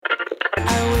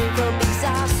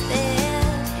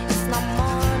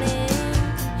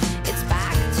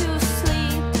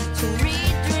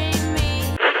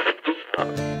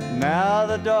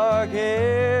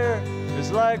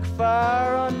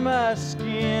fire on my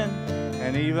skin,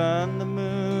 and even the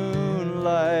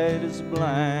moonlight is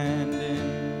blinding.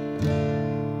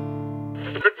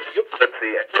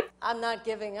 I'm not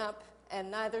giving up,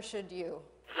 and neither should you.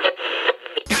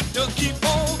 Got to keep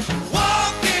on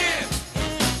walking.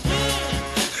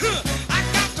 I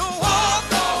got to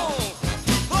walk on.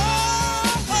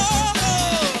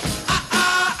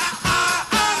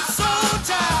 I'm so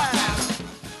tired.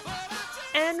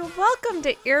 And welcome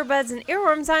to Earbuds and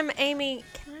Earworms. I'm Amy.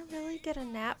 Can I really get a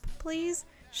nap, please?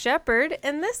 Shepherd,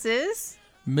 and this is...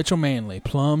 Mitchell Manley,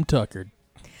 plum tuckered.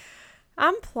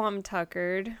 I'm plum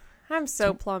tuckered. I'm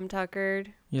so plum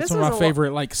tuckered. Yeah, it's one of my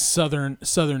favorite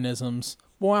southernisms.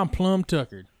 Boy, I'm plum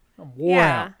tuckered. I'm wore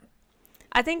out.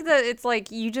 I think that it's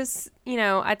like you just,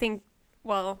 I think,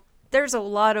 well, there's a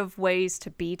lot of ways to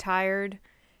be tired,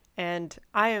 and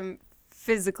I am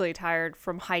physically tired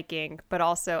from hiking, but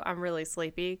also I'm really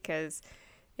sleepy because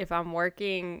if I'm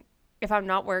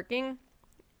not working,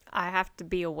 I have to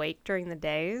be awake during the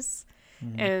days,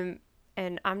 and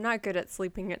I'm not good at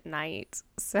sleeping at night,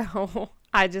 so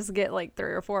I just get like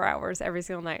 3 or 4 hours every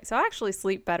single night. So I actually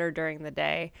sleep better during the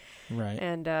day. Right.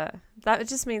 And that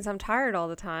just means I'm tired all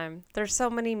the time. There's so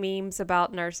many memes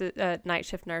about nurses, night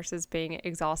shift nurses being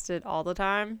exhausted all the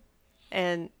time.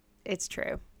 And it's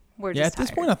true. We're just tired. At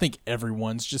this point, I think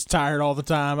everyone's just tired all the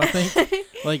time. I think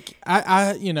like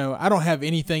I don't have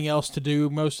anything else to do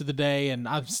most of the day, and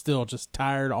I'm still just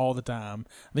tired all the time.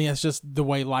 I think that's just the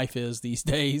way life is these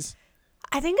days.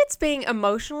 I think it's being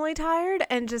emotionally tired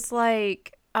and just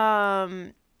like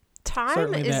time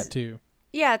Certainly is that too.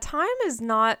 Yeah, time is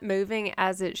not moving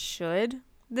as it should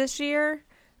this year.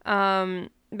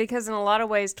 Because in a lot of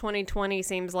ways 2020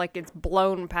 seems like it's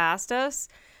blown past us,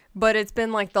 but it's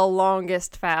been like the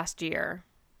longest fast year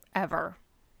ever.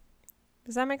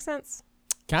 Does that make sense?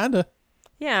 Kinda.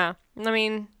 Yeah. I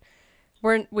mean,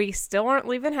 we still aren't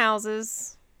leaving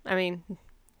houses. I mean,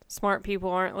 smart people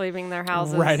aren't leaving their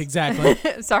houses. Right, exactly.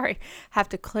 Sorry, have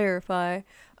to clarify.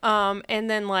 And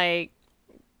then like,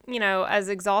 as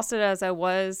exhausted as I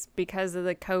was because of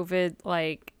the COVID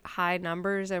like high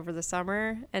numbers over the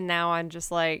summer, and now I'm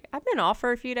just like, I've been off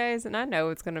for a few days, and I know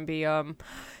it's gonna be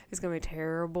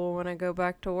terrible when I go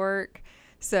back to work.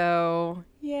 So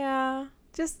yeah,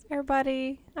 just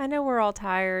everybody, I know we're all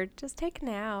tired. Just take a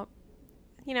nap.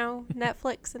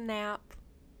 Netflix and nap.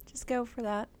 Just go for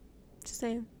that. Just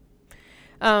saying.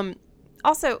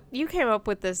 Also, you came up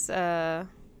with this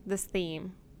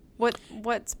theme.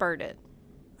 What spurred it?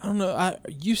 I don't know.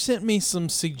 You sent me some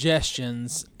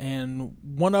suggestions, and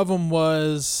one of them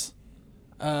was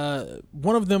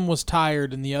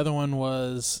tired, and the other one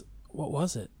was, what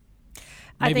was it?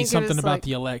 Maybe I think something about like,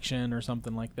 the election or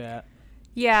something like that.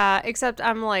 Yeah, except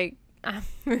I'm like,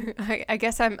 I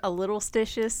guess I'm a little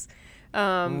stitious.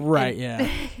 Right, yeah.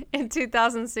 In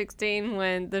 2016,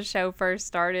 when the show first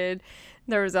started,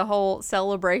 there was a whole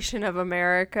celebration of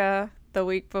America the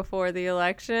week before the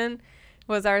election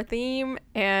was our theme.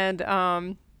 And,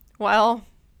 that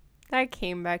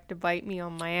came back to bite me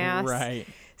on my ass. Right.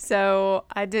 So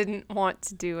I didn't want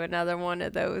to do another one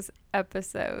of those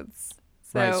episodes.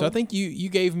 Right. So I think you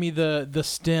gave me the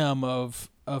stem of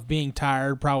being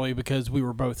tired, probably because we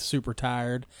were both super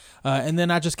tired. And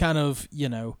then I just kind of,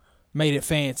 made it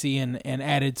fancy and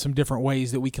added some different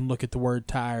ways that we can look at the word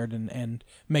tired and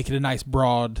make it a nice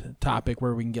broad topic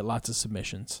where we can get lots of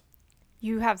submissions.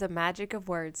 You have the magic of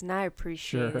words, and I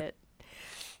appreciate Sure. it.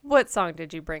 What song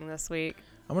did you bring this week?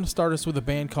 I'm going to start us with a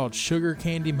band called Sugar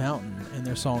Candy Mountain and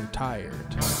their song Tired.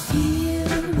 Here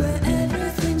where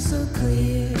everything's so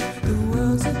clear, the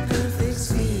world's a perfect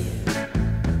sphere,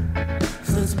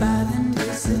 floats by then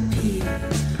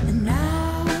disappears, and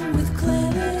now with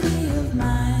clarity of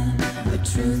mind, a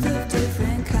truth of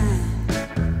different kind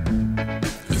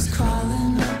is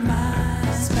crawling up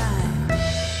my spine.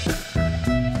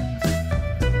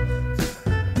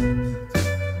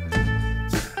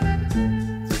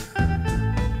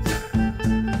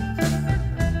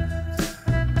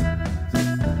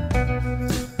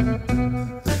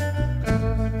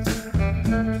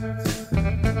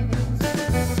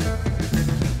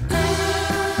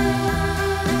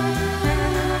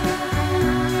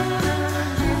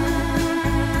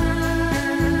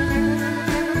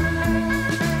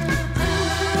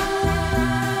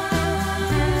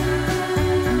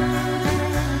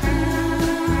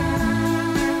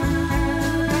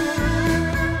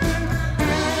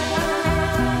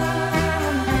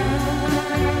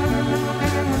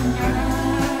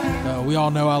 We all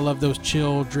know I love those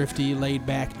chill, drifty,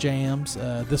 laid-back jams.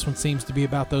 This one seems to be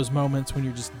about those moments when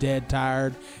you're just dead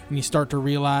tired and you start to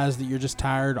realize that you're just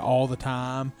tired all the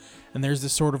time. and there's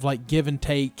this sort of like give and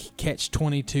take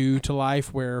catch-22 to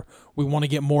life where we want to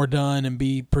get more done and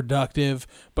be productive,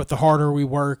 but the harder we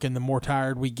work and the more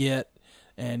tired we get.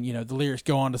 And, you know, the lyrics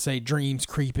go on to say dreams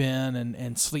creep in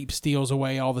and sleep steals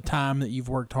away all the time that you've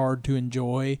worked hard to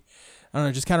enjoy. I don't know,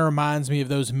 it just kind of reminds me of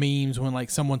those memes when, like,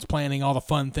 someone's planning all the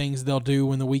fun things they'll do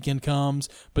when the weekend comes,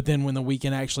 but then when the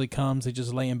weekend actually comes, they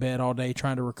just lay in bed all day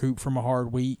trying to recoup from a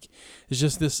hard week. It's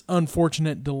just this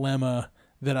unfortunate dilemma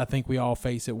that I think we all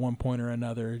face at one point or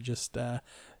another. Just,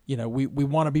 you know, we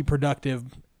want to be productive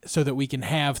so that we can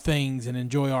have things and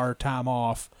enjoy our time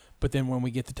off, but then when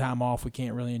we get the time off, we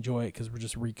can't really enjoy it because we're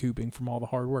just recouping from all the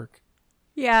hard work.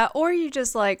 Yeah, or you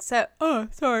just like say, oh,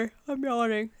 sorry, I'm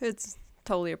yawning. It's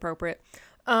totally appropriate.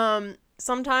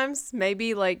 Sometimes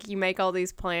maybe like you make all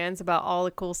these plans about all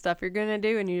the cool stuff you're going to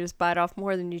do and you just bite off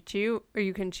more than you chew or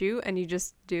you can chew and you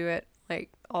just do it like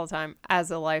all the time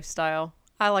as a lifestyle.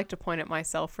 I like to point at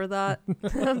myself for that.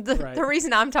 The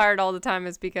reason I'm tired all the time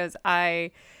is because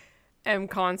I am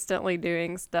constantly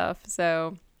doing stuff.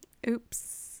 So,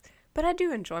 oops. But I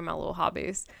do enjoy my little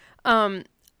hobbies.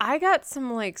 I got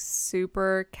some like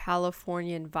super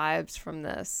Californian vibes from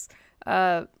this.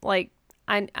 Like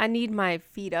I need my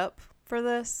feet up for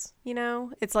this, you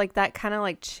know? It's like that kind of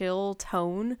like chill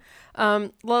tone.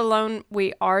 Let alone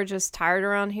we are just tired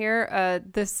around here.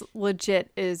 This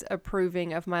legit is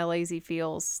approving of my lazy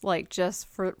feels, like just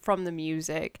from the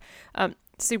music.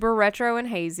 Super retro and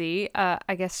hazy.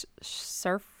 I guess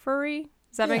surfery.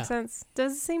 Does that make sense?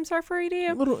 Does it seem surfery to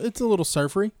you? It's a little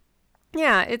surfery.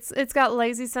 Yeah, it's got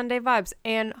lazy Sunday vibes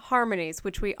and harmonies,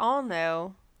 which we all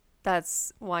know.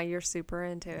 That's why you're super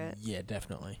into it. Yeah,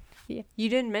 definitely. Yeah, you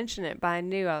didn't mention it, but I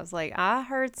knew. I was like, I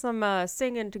heard some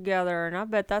singing together, and I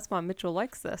bet that's why Mitchell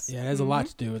likes this. Yeah, it has a lot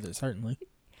to do with it, certainly.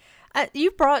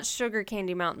 You've brought Sugar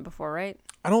Candy Mountain before, right?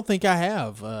 I don't think I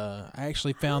have. I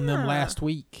actually found them last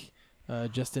week,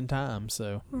 just in time.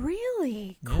 So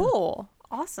Really? Cool.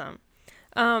 Awesome.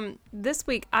 This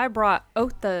week I brought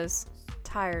Otha's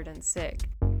Tired and Sick.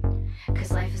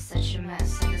 Cause life is such a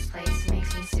mess in this place, it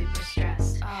makes me super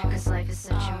stressed. Cause life is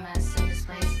such a mess in this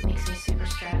place, it makes me super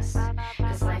stressed.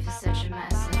 Cause life is such a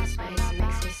mess in this place, it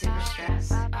makes me super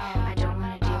stressed. I don't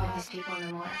wanna deal with these people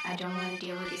no more. I don't wanna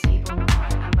deal with these people no more.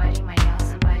 I'm biting my nails,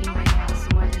 I'm biting my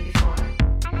nails more than before.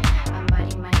 I'm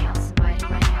biting my nails, I'm biting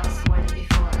my nails more than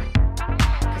before.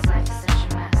 Cause life is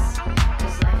such a mess.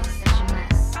 Cause life is such a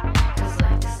mess. Cause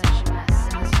life is such a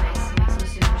mess in this place, it makes me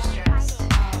super stressed.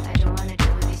 I don't wanna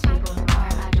deal with these people no more.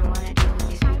 I don't wanna deal with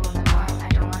these people no more. I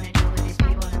don't wanna deal with these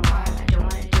people no more. I don't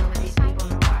wanna deal with these people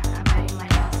no more. I'm biting my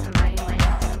nails, I'm biting my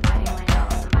nails, I'm biting my nails,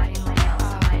 I'm biting my nails,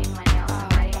 I'm biting my nails, I'm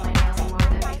biting my nails more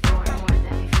than before, more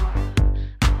than before.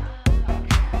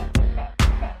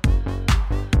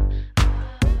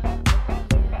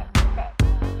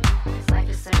 Cause life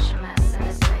is such a mess in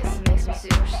this place, it makes me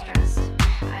super stressed.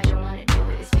 I don't wanna deal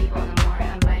with these people no more.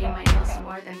 I'm biting my nails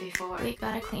more than before. We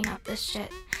gotta clean up this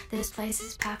shit. This place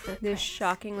is packed with This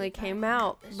shockingly came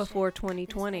out before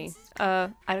 2020. I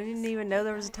didn't even know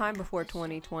there was a time before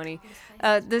 2020.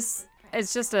 This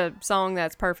is just a song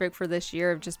that's perfect for this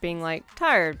year of just being like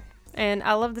tired. And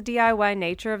I love the DIY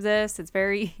nature of this. It's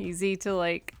very easy to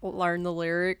like learn the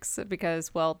lyrics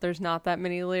because, well, there's not that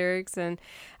many lyrics. And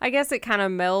I guess it kind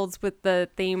of melds with the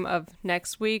theme of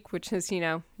next week, which is, you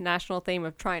know, national theme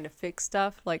of trying to fix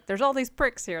stuff. Like there's all these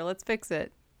pricks here. Let's fix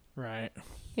it. right.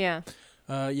 Yeah.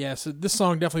 So this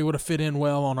song definitely would have fit in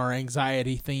well on our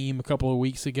anxiety theme a couple of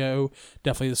weeks ago.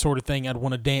 Definitely the sort of thing I'd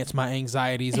want to dance my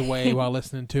anxieties away while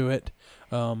listening to it.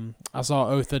 I saw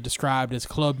Otha described as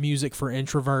club music for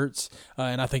introverts,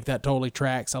 and I think that totally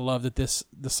tracks. I love that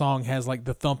the song has like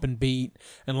the thumping beat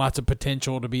and lots of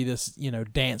potential to be this, you know,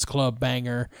 dance club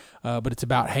banger, but it's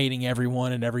about hating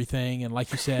everyone and everything. And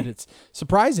like you said, it's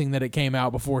surprising that it came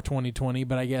out before 2020,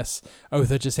 but I guess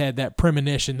Otha just had that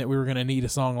premonition that we were going to need a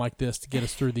song like this to get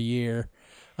us through the year.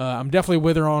 I'm definitely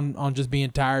with her on just being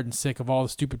tired and sick of all the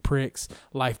stupid pricks,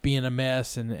 life being a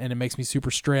mess, and it makes me super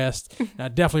stressed. And I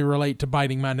definitely relate to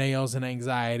biting my nails and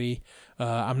anxiety.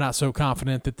 I'm not so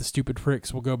confident that the stupid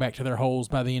pricks will go back to their holes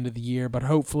by the end of the year, but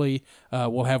hopefully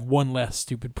we'll have one less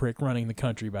stupid prick running the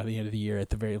country by the end of the year at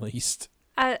the very least.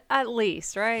 At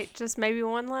least, right? Just maybe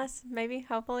one less, maybe,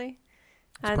 hopefully.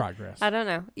 It's progress. I don't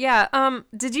know. Yeah.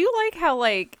 Did you like how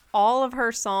like all of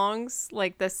her songs,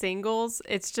 like the singles,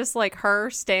 it's just like her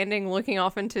standing looking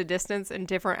off into distance in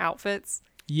different outfits?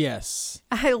 Yes.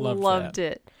 I loved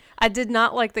it. I did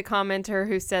not like the commenter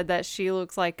who said that she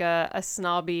looks like a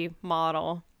snobby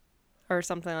model or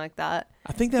something like that.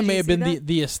 I think that may have been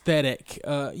the aesthetic.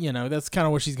 You know, that's kind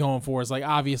of what she's going for. Is like,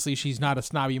 obviously she's not a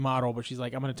snobby model, but she's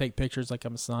like, I'm going to take pictures like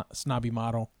I'm a snobby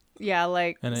model. yeah,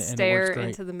 like And it works stare great.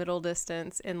 into the middle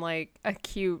distance in like a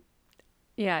cute.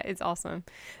 Yeah, it's awesome.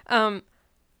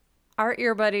 Our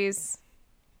ear buddies,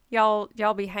 y'all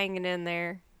be hanging in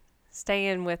there,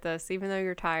 staying with us even though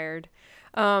you're tired.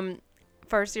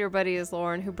 First ear buddy is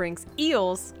Lauren, who brings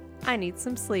Eels. I Need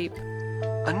Some Sleep.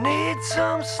 I need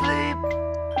some sleep.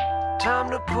 Time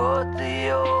to put the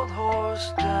old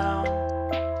horse down.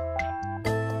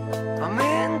 I'm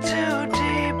in too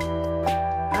deep,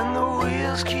 and the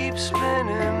wheels keep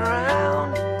spinning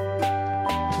round.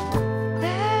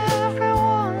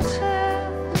 Everyone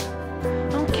says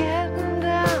I'm getting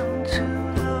down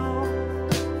too low.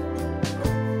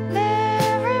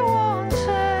 Everyone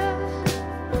says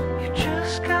you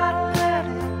just gotta let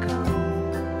it go.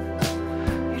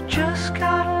 You just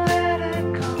gotta let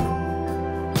it go.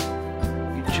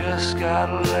 You just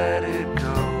gotta let it go.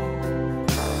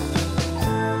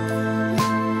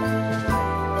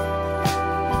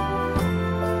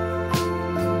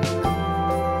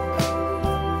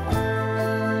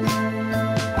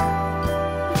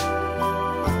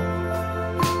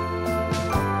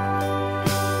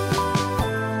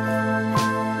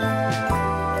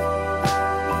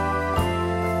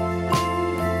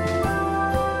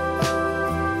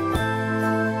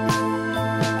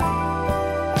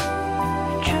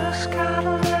 You just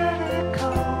gotta let it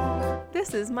go.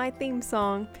 This is my theme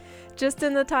song, just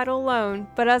in the title alone,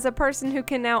 but as a person who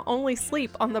can now only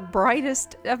sleep on the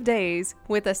brightest of days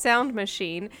with a sound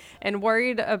machine and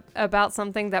worried about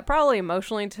something that probably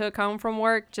emotionally took home from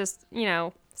work, just,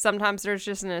 sometimes there's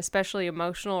just an especially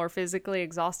emotional or physically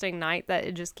exhausting night that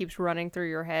it just keeps running through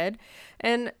your head.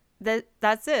 And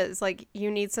that's it. It's like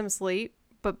you need some sleep,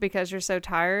 but because you're so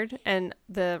tired and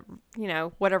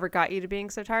whatever got you to being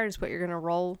so tired is what you're going to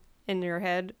roll in your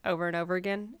head over and over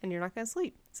again, and you're not going to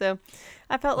sleep. So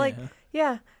I felt like,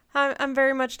 I'm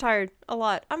very much tired. A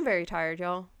lot. I'm very tired,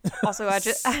 y'all. Also,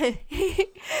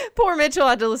 poor Mitchell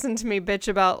had to listen to me bitch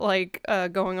about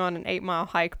going on an 8-mile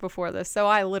hike before this. So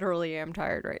I literally am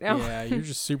tired right now. Yeah, you're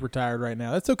just super tired right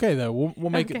now. That's okay though. We'll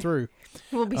make it through.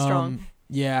 We'll be strong.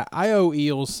 Yeah, I owe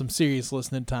Eels some serious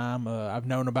listening time. I've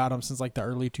known about them since like the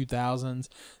early 2000s,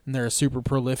 and they're a super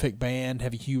prolific band,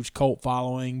 have a huge cult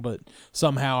following, but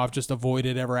somehow I've just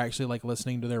avoided ever actually like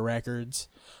listening to their records.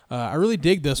 I really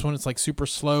dig this one. It's like super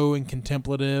slow and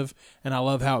contemplative, and I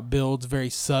love how it builds very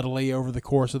subtly over the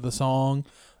course of the song.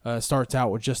 Starts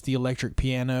out with just the electric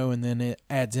piano, and then it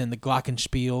adds in the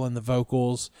glockenspiel and the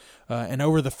vocals. And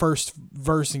over the first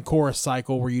verse and chorus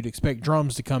cycle, where you'd expect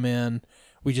drums to come in,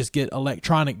 we just get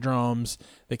electronic drums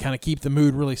that kind of keep the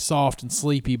mood really soft and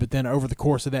sleepy, but then over the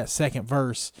course of that second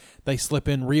verse, they slip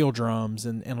in real drums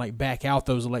and like back out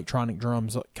those electronic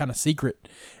drums kind of secret.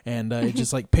 And it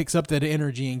just like picks up that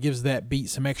energy and gives that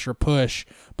beat some extra push,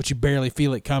 but you barely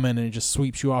feel it coming, and it just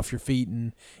sweeps you off your feet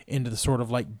and into the sort of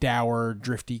like dour,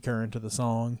 drifty current of the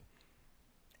song.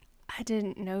 I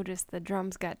didn't notice the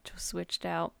drums got switched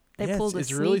out. They Yeah, pulled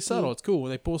it's a really sneaky- subtle. It's cool.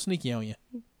 They pull sneaky on you.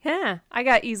 Yeah, I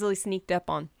got easily sneaked up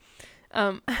on.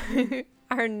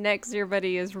 Our next ear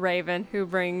buddy is Raven, who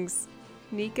brings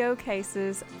Nico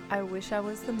Case's I Wish I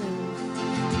Was the Moon.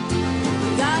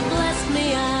 God bless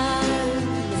me, I'm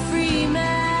a free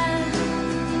man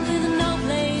with no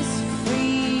place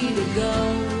free to go.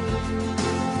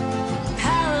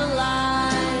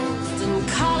 Paralyzed and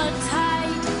collar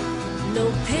tight,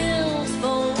 no pills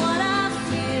for what I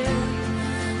fear.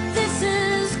 This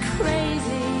is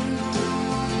crazy.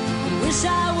 I wish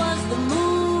I was the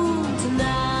moon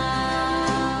tonight.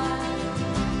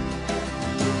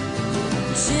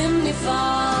 Chimney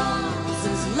falls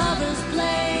as lovers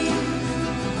play.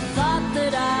 Thought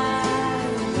that I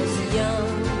was young.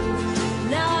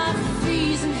 Now I've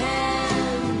freezing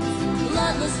hands,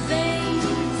 bloodless veins,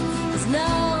 as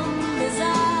numb as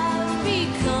I've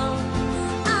become.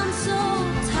 I'm so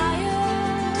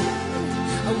tired.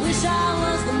 I wish I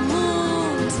was the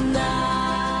moon tonight.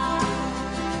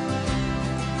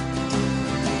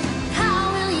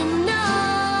 How will you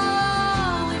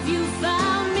know if you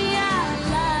found me out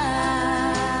loud?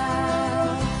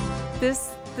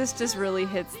 This just really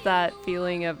hits that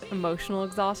feeling of emotional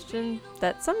exhaustion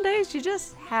that some days you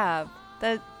just have.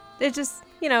 That it just,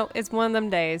 it's one of them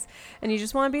days, and you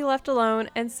just want to be left alone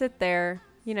and sit there,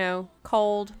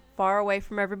 cold, far away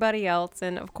from everybody else.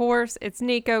 And of course, it's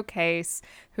Nico Case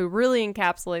who really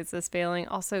encapsulates this feeling.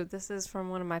 Also, this is from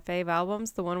one of my fave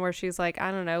albums, the one where she's like,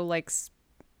 I don't know, like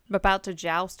about to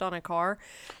joust on a car.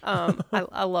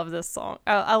 I love this song.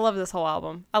 I love this whole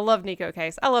album. I love Nico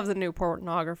Case. I love the new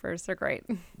Pornographers. They're great.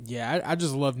 Yeah, I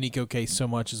just love Nico Case so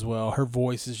much as well. Her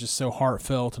voice is just so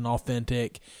heartfelt and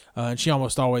authentic, and she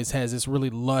almost always has this really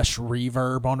lush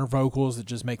reverb on her vocals that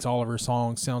just makes all of her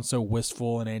songs sound so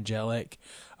wistful and angelic.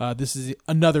 This is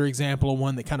another example of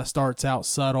one that kind of starts out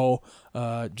subtle,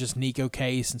 just Nico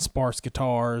Case and sparse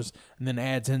guitars, and then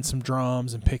adds in some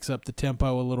drums and picks up the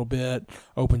tempo a little bit,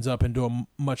 opens up into a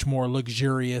much more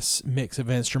luxurious mix of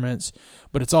instruments,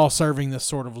 but it's all serving this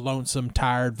sort of lonesome,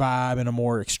 tired vibe in a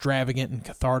more extravagant and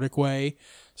cathartic way.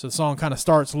 So the song kind of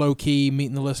starts low-key,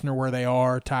 meeting the listener where they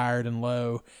are, tired and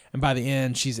low, and by the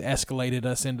end, she's escalated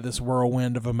us into this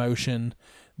whirlwind of emotion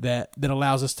that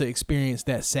allows us to experience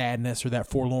that sadness or that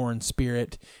forlorn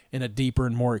spirit in a deeper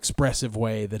and more expressive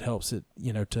way that helps it,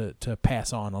 to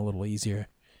pass on a little easier.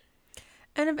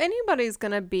 And if anybody's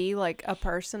going to be like a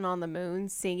person on the moon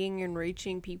singing and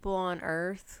reaching people on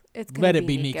Earth, it's going to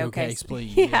be Nico Case,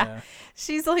 please. Yeah.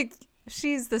 She's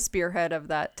the spearhead of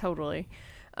that, totally.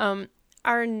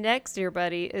 Our next dear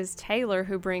buddy is Taylor,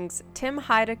 who brings Tim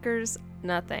Heidecker's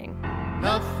Nothing.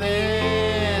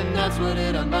 Nothing, that's what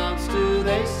it amounts to,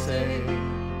 they say.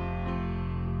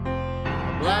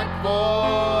 A black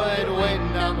void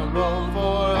waiting down the road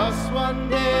for us one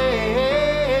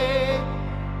day.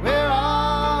 We're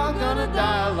all gonna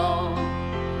die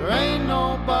alone. There ain't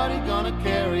nobody gonna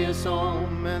carry us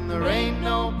home, and there ain't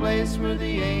no place where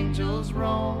the angels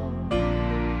roam.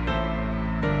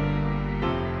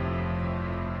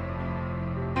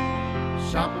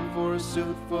 Shopping for a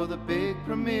suit for the big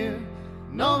premiere.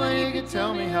 Nobody can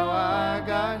tell me how I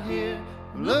got here.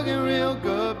 I'm looking real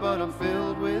good, but I'm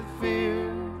filled with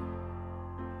fear.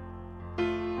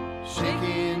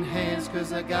 Shaking hands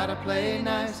cause I gotta play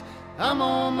nice. I'm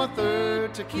on my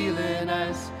third tequila and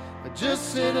ice. I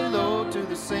just said hello to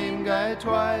the same guy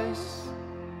twice.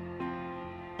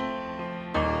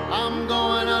 I'm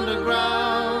going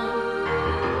underground,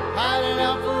 hiding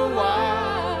out for a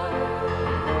while.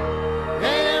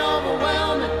 Ain't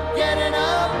overwhelming, getting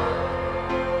up.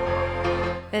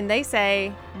 And they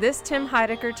say, this Tim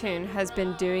Heidecker tune has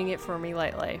been doing it for me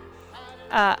lately.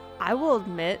 I will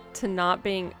admit to not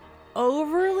being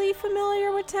overly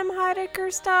familiar with Tim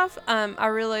Heidecker stuff. I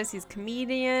realize he's a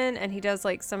comedian and he does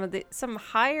like some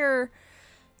higher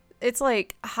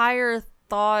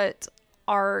thought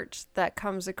art that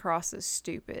comes across as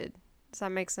stupid. Does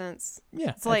that make sense? Yeah,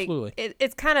 it's like, absolutely.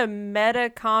 It's kind of meta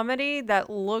comedy that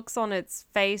looks on its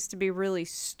face to be really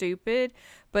stupid,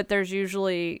 but there's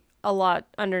usually a lot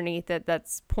underneath it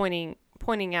that's pointing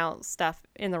out stuff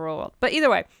in the real world. But either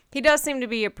way, he does seem to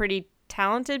be a pretty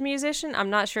talented musician. I'm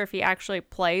not sure if he actually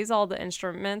plays all the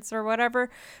instruments or whatever,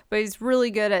 but he's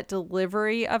really good at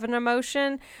delivery of an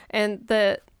emotion. And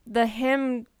the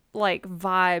hymn like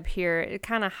vibe here, it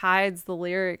kind of hides the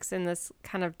lyrics in this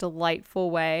kind of delightful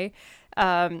way.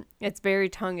 It's very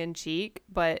tongue-in-cheek,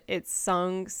 but it's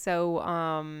sung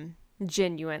so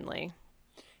genuinely.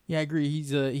 Yeah, I agree.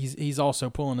 He's also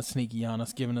pulling a sneaky on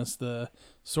us, giving us the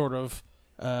sort of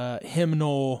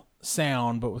hymnal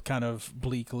sound, but with kind of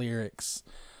bleak lyrics.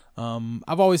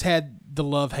 I've always had the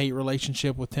love-hate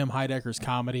relationship with Tim Heidecker's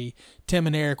comedy. Tim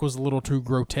and Eric was a little too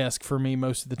grotesque for me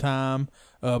most of the time,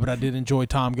 but I did enjoy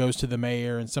Tom Goes to the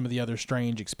Mayor and some of the other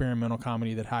strange experimental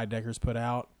comedy that Heidecker's put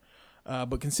out.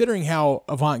 But considering how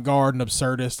avant-garde and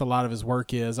absurdist a lot of his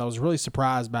work is, I was really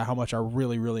surprised by how much I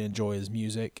really, really enjoy his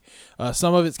music.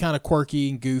 Some of it's kind of quirky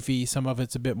and goofy, some of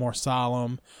it's a bit more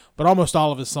solemn, but almost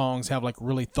all of his songs have like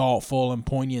really thoughtful and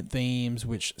poignant themes,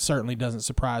 which certainly doesn't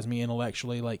surprise me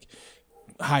intellectually. Like,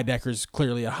 Heidecker's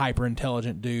clearly a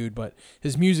hyper-intelligent dude, but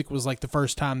his music was like the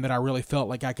first time that I really felt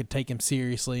like I could take him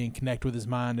seriously and connect with his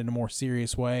mind in a more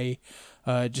serious way.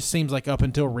 It just seems like up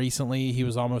until recently, he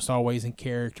was almost always in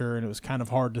character, and it was kind of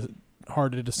hard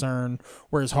to discern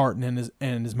where his heart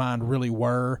and his mind really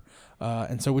were.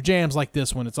 And so with jams like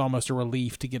this one, it's almost a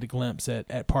relief to get a glimpse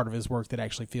at part of his work that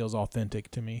actually feels authentic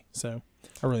to me. So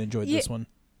I really enjoyed this one.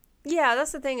 Yeah,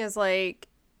 that's the thing is like,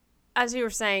 as you were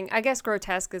saying, I guess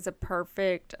grotesque is a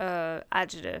perfect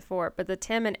adjective for it, but the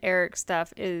Tim and Eric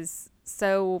stuff is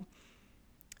so,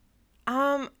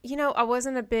 I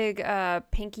wasn't a big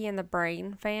Pinky and the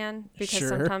Brain fan because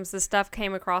sometimes the stuff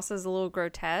came across as a little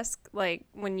grotesque, like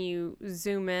when you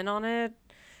zoom in on it,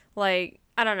 like,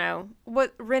 I don't know,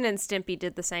 what Ren and Stimpy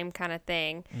did the same kind of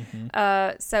thing.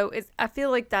 Mm-hmm. So I feel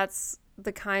like that's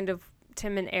the kind of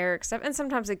Tim and Eric stuff, and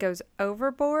sometimes it goes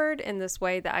overboard in this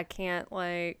way that I can't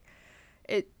like.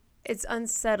 It's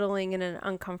unsettling in an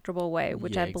uncomfortable way,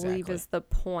 which I believe is the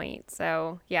point.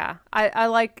 So, yeah, I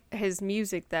like his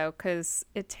music, though, because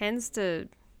it tends to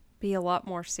be a lot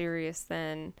more serious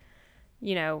than,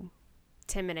 you know,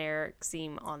 Tim and Eric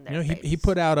seem on their You know, face. he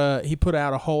put out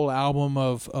a whole album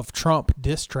of Trump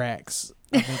diss tracks,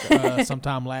 I think,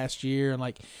 sometime last year, and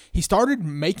like he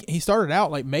started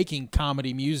out like making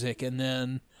comedy music, and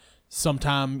then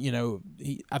sometime, you know,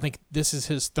 I think this is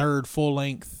his third full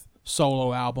length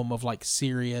solo album of like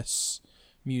serious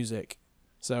music.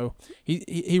 So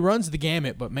he runs the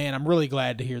gamut, but man, I'm really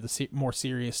glad to hear the more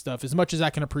serious stuff. As much as I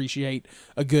can appreciate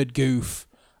a good goof,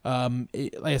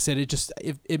 like I said,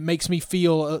 it makes me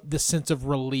feel this sense of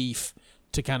relief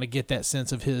to kind of get that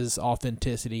sense of his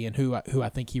authenticity and who I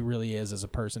think he really is as a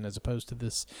person, as opposed to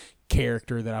this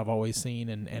character that I've always seen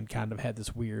and kind of had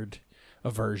this weird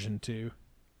aversion to.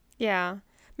 Yeah.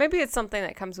 Maybe it's something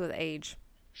that comes with age.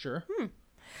 Sure.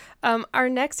 Our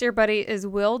next ear buddy is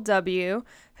Will W.,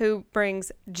 who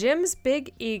brings Jim's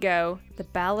Big Ego, the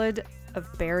Ballad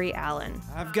of Barry Allen.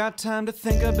 I've got time to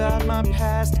think about my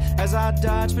past as I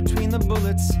dodge between the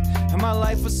bullets. And my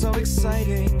life was so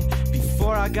exciting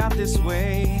before I got this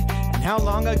way. And how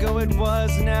long ago it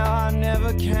was now I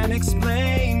never can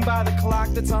explain. By the clock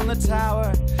that's on the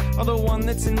tower or the one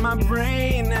that's in my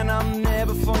brain. And I'm there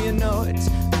before you know it.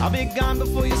 I'll be gone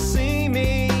before you see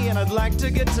me. And I'd like to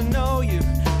get to know you,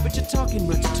 but you're talking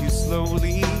much too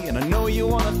slowly. And I know you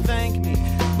want to thank me,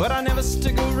 but I never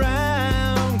stick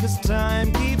around, 'cause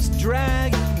time keeps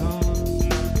dragging on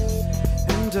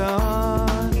and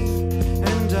on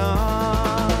and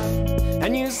on.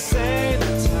 And you say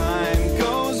that time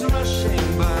goes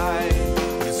rushing by,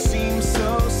 it seems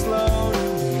so slow to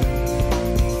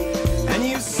me. And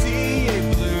you see a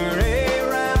blue ray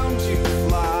around you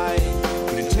fly,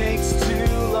 but it takes too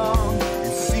long,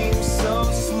 it seems so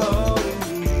slow to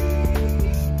me.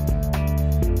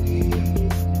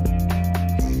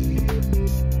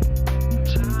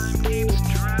 Time keeps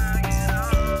dragging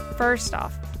on. First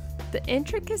off, the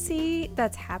intricacy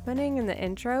that's happening in the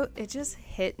intro, it just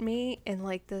hit me in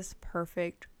like this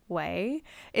perfect way.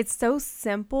 It's so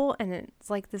simple and it's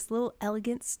like this little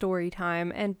elegant story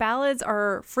time, and ballads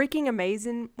are freaking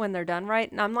amazing when they're done right.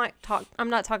 And I'm not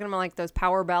talking about like those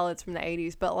power ballads from the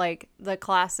 80s, but like the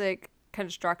classic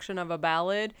construction of a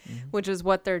ballad, which is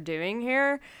what they're doing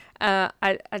here. I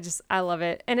love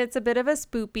it. And it's a bit of a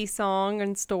spoopy song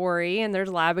and story, and there's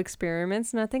lab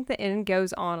experiments, and I think the end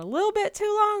goes on a little bit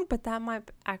too long, but that might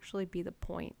actually be the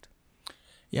point.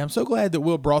 Yeah, I'm so glad that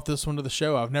Will brought this one to the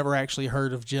show. I've never actually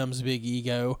heard of Jim's Big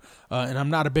Ego, and I'm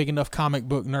not a big enough comic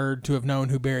book nerd to have known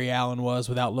who Barry Allen was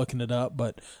without looking it up.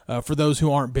 But for those who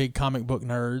aren't big comic book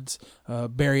nerds,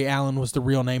 Barry Allen was the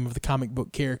real name of the comic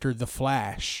book character, The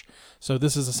Flash. So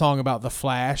this is a song about The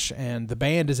Flash, and the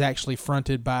band is actually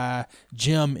fronted by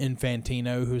Jim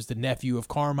Infantino, who's the nephew of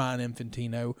Carmine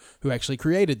Infantino, who actually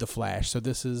created The Flash. So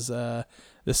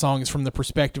this song is from the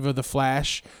perspective of the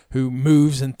Flash, who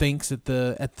moves and thinks at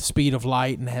the speed of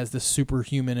light and has this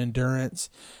superhuman endurance.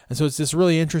 And so it's this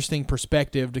really interesting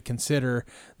perspective to consider,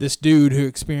 this dude who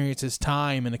experiences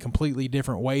time in a completely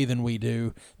different way than we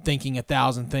do, thinking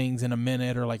 1,000 things in a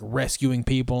minute, or like rescuing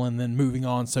people and then moving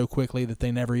on so quickly that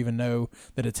they never even know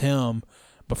that it's him.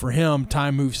 But for him,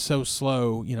 time moves so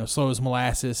slow, slow as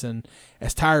molasses. And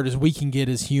as tired as we can get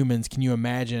as humans, can you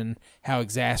imagine how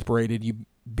exasperated you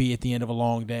be at the end of a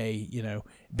long day,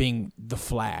 being the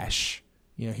Flash?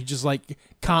 He just like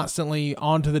constantly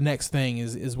on to the next thing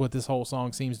is what this whole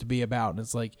song seems to be about. And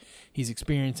it's like he's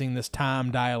experiencing this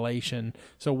time dilation.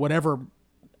 So whatever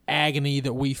agony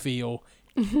that we feel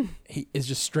he is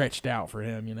just stretched out for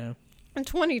him, And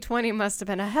 2020 must have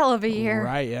been a hell of a year.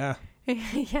 Right, yeah.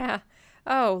 Yeah.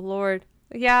 Oh, Lord.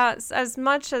 Yeah, as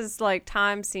much as like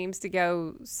time seems to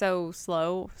go so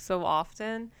slow so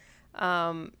often,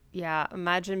 yeah,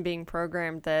 imagine being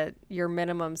programmed that your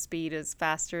minimum speed is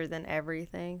faster than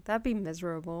everything. That'd be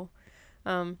miserable.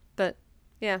 But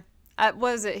yeah, what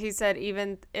was it? He said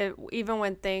even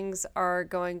when things are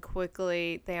going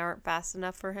quickly, they aren't fast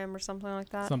enough for him, or something like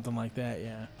that. Something like that,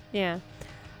 yeah. Yeah.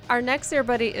 Our next ear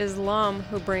buddy is Lum,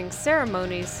 who brings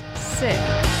Ceremonies Sick.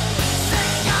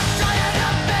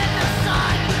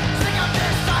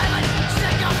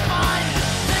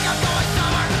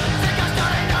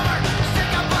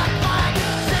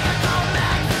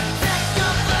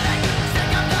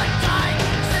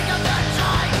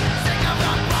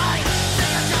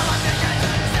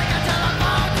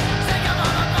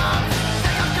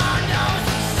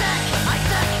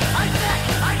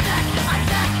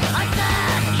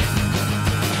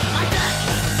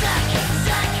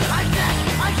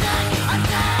 I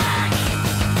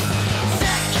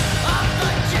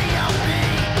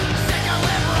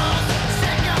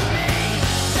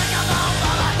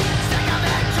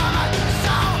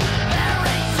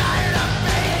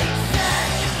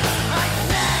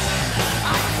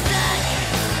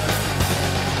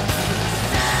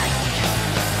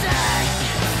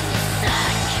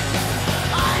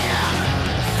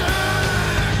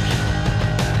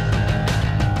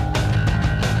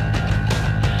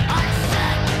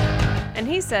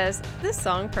says, this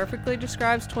song perfectly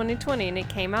describes 2020 and it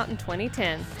came out in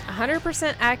 2010.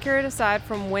 100% accurate aside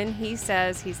from when he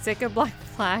says he's sick of Black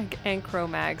Flag and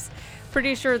Cro-Mags.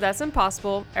 Pretty sure that's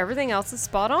impossible. Everything else is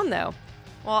spot on though.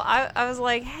 Well, I was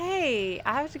like, hey,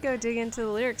 I have to go dig into the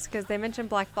lyrics because they mentioned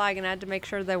Black Flag and I had to make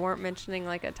sure they weren't mentioning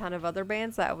like a ton of other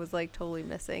bands that I was like totally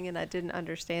missing and I didn't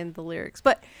understand the lyrics.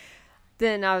 But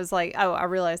then I was like, oh, I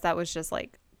realized that was just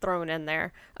like thrown in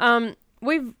there.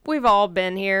 We've all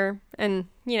been here and,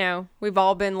 you know, we've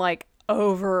all been like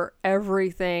over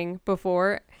everything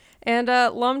before. And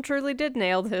Lum truly did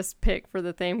nail this pick for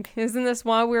the theme. Isn't this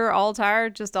why we're all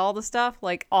tired? Just all the stuff?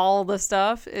 Like all the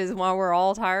stuff is why we're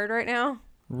all tired right now?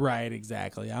 Right,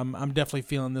 exactly. I'm definitely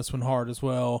feeling this one hard as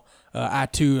well. I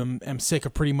too am sick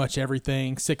of pretty much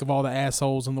everything. Sick of all the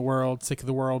assholes in the world. Sick of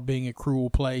the world being a cruel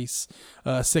place.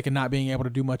 Sick of not being able to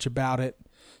do much about it.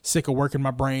 Sick of working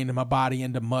my brain and my body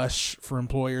into mush for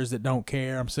employers that don't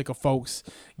care. I'm sick of folks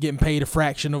getting paid a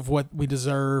fraction of what we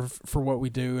deserve for what we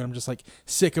do. And I'm just like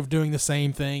sick of doing the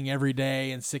same thing every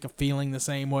day and sick of feeling the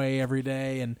same way every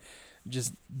day and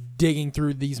just digging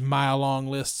through these mile-long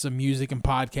lists of music and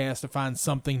podcasts to find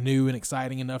something new and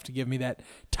exciting enough to give me that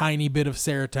tiny bit of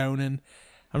serotonin.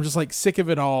 I'm just like sick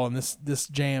of it all, and this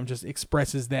jam just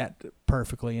expresses that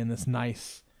perfectly in this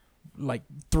nice, like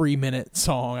 3-minute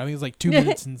song. I think it's like 2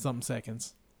 minutes and some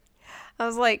seconds. I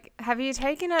was like, have you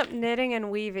taken up knitting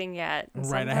and weaving yet? And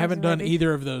right, I haven't done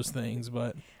either of those things,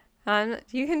 but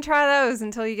you can try those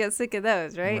until you get sick of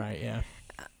those, right? Right, yeah.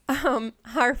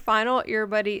 Our final ear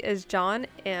buddy is John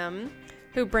M.,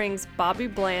 who brings Bobby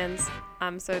Bland's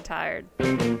I'm So Tired.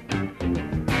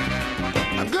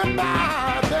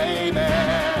 Goodbye, baby.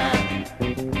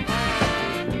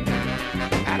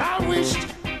 And I wish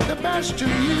the best to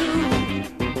you.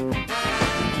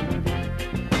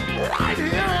 Right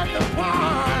here at the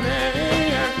party,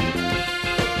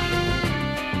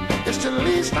 it's the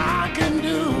least I can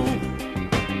do.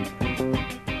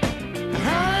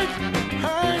 Hurt,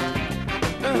 hurt,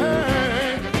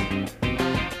 hurt.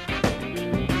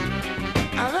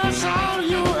 And that's all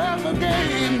you ever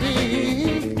gave me.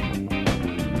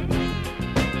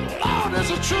 Lord,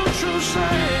 it's a true, true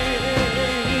saying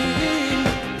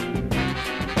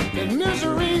that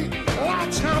misery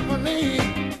likes company.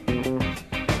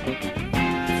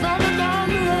 Further down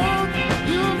the road,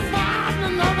 you'll find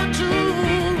another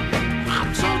tune.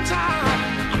 I'm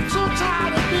so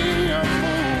tired of being a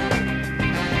fool.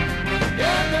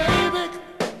 Yeah, baby.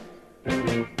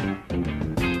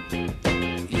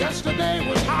 Yesterday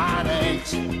was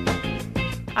heartaches.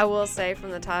 I will say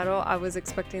from the title, I was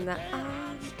expecting that.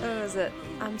 What was it?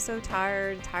 I'm so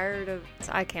tired of.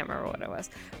 I can't remember what it was.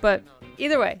 But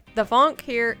either way, the funk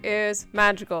here is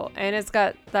magical, and it's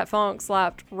got that funk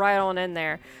slapped right on in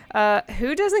there.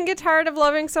 Who doesn't get tired of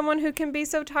loving someone who can be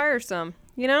so tiresome?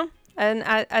 You know? And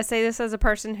I say this as a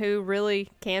person who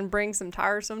really can bring some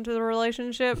tiresome to the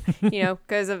relationship, you know,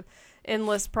 because of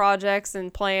endless projects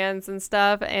and plans and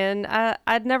stuff. And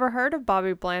I'd never heard of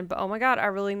Bobby Bland, but oh my God, I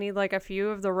really need like a few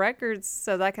of the records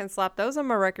so that I can slap those on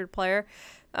my record player.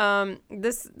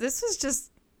 This was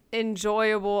just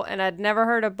enjoyable, and I'd never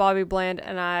heard of Bobby Bland,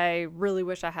 and I really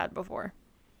wish I had before.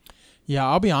 Yeah,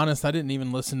 I'll be honest, I didn't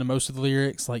even listen to most of the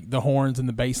lyrics. Like, the horns and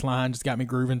the bass line just got me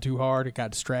grooving too hard. It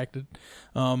got distracted.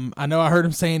 I know I heard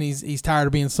him saying he's tired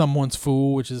of being someone's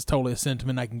fool, which is totally a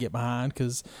sentiment I can get behind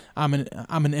because I'm an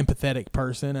empathetic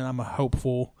person and I'm a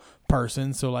hopeful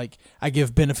person. So, like, I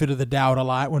give benefit of the doubt a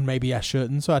lot when maybe I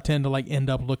shouldn't. So I tend to, like, end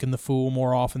up looking the fool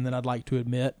more often than I'd like to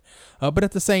admit. But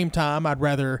at the same time, I'd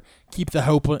rather keep the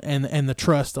hope and the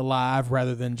trust alive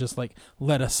rather than just, like,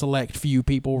 let a select few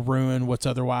people ruin what's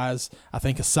otherwise, I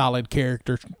think, a solid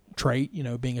character trait, you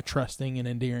know, being a trusting and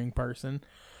endearing person.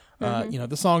 You know,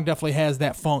 the song definitely has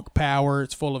that funk power.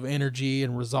 It's full of energy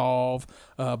and resolve.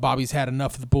 Bobby's had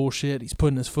enough of the bullshit. He's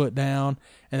putting his foot down.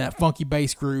 And that funky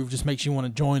bass groove just makes you want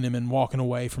to join him in walking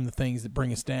away from the things that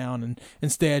bring us down and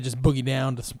instead just boogie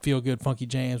down to some feel-good funky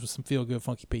jams with some feel-good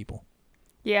funky people.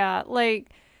 Yeah,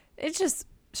 like, it's just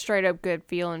straight up good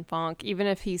feeling funk, even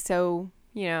if he's so,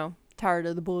 you know, tired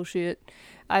of the bullshit.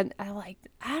 I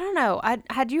don't know.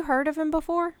 Had you heard of him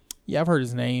before? Yeah, I've heard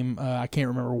his name. I can't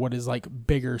remember what his, like,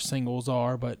 bigger singles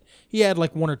are, but he had,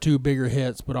 like, 1 or 2 bigger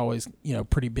hits, but always, you know,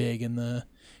 pretty big in the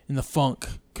funk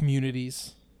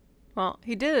communities. Well,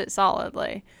 he did it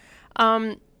solidly.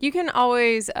 You can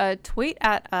always tweet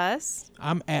at us.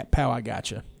 I'm at Pow I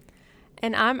Gotcha.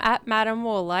 And I'm at Madam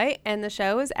Woolite, and the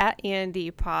show is at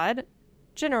END Pod.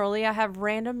 Generally, I have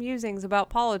random musings about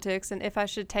politics and if I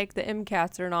should take the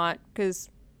MCATs or not, because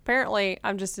apparently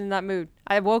I'm just in that mood.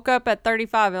 I woke up at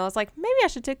 35 and I was like, maybe I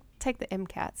should take the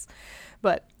MCATs.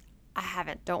 But I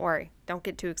haven't. Don't worry. Don't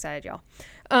get too excited, y'all.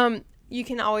 You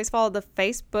can always follow the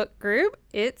Facebook group.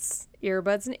 It's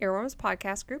Earbuds and Earworms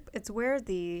Podcast Group. It's where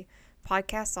the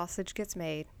podcast sausage gets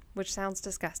made, which sounds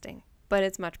disgusting, but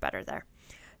it's much better there.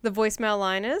 The voicemail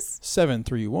line is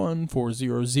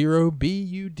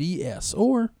 731-400-BUDS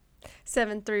or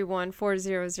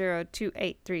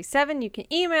 731-400-2837. You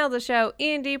can email the show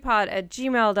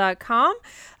endpod@gmail.com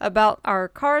about our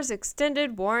car's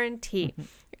extended warranty.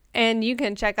 And you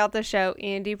can check out the show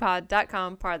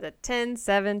endpod.com, part of the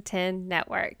 10710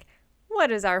 network.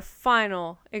 What is our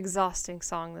final exhausting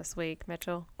song this week,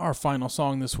 Mitchell? Our final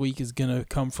song this week is going to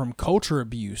come from Culture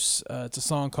Abuse. It's a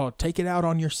song called Take It Out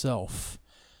on Yourself.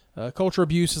 Culture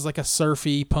Abuse is like a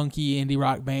surfy, punky indie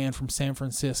rock band from San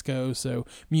Francisco, so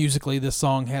musically this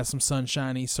song has some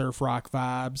sunshiny surf rock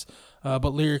vibes,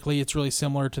 but lyrically it's really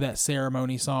similar to that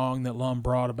Ceremony song that Lum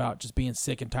brought about just being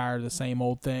sick and tired of the same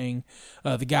old thing.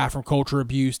 The guy from Culture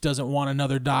Abuse doesn't want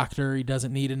another doctor, he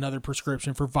doesn't need another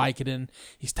prescription for Vicodin,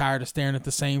 he's tired of staring at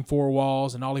the same four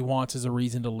walls, and all he wants is a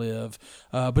reason to live.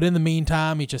 But in the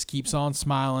meantime, he just keeps on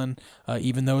smiling,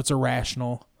 even though it's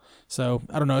irrational. So,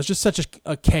 I don't know, it's just such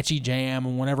a catchy jam,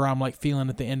 and whenever I'm like feeling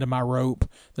at the end of my rope,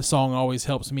 the song always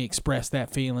helps me express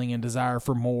that feeling and desire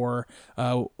for more,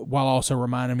 while also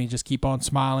reminding me just keep on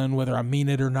smiling, whether I mean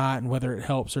it or not, and whether it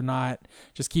helps or not.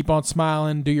 Just keep on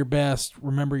smiling, do your best,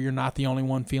 remember you're not the only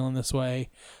one feeling this way.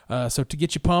 So to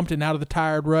get you pumped and out of the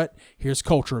tired rut, here's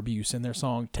Culture Abuse and their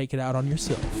song, Take It Out on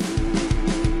Yourself.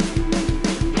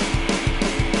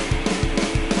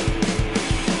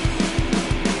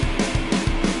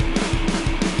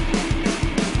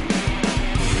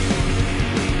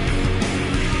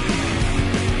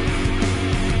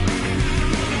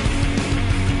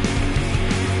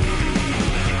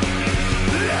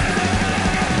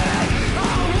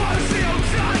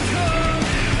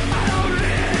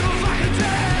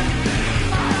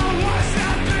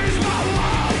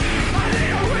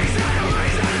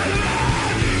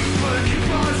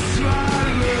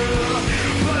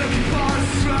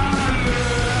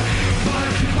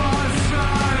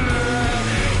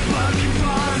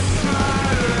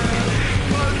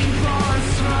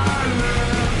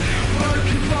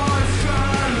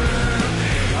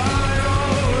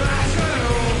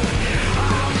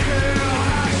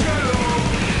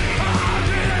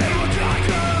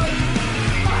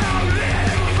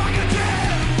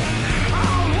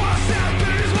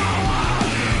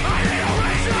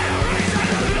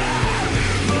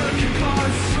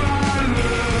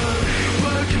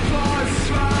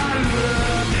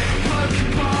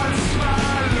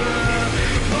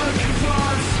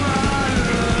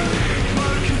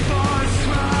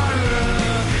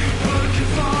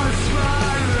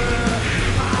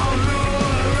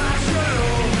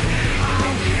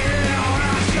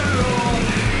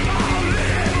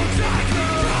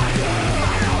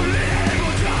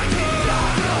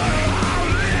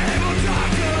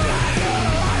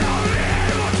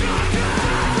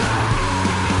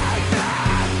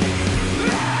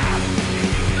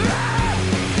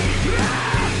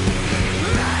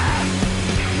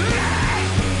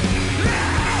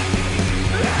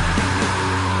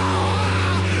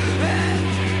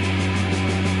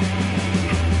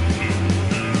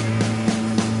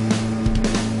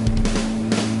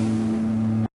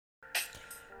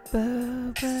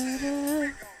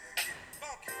 Ba-ba-do,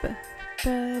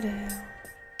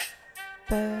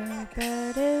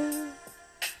 ba-ba-do.